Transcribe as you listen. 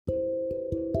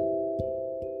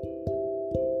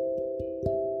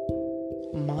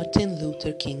Martin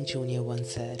Luther King Jr.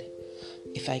 once said,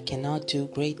 "If I cannot do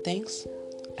great things,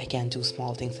 I can do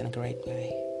small things in a great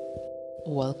way."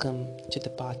 Welcome to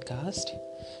the podcast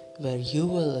where you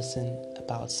will listen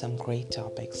about some great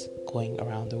topics going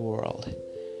around the world.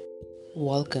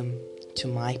 Welcome to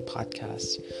my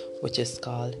podcast, which is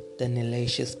called the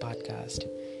Nilesh's Podcast,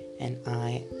 and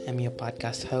I am your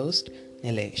podcast host,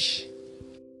 Nilesh.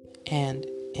 And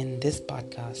in this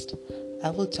podcast, I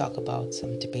will talk about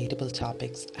some debatable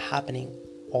topics happening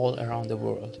all around the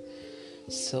world.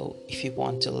 So if you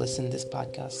want to listen to this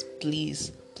podcast,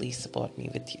 please support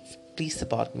me with you. Please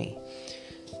support me.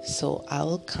 So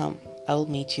I'll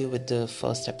meet you with the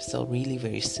first episode really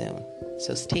very soon.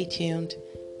 So stay tuned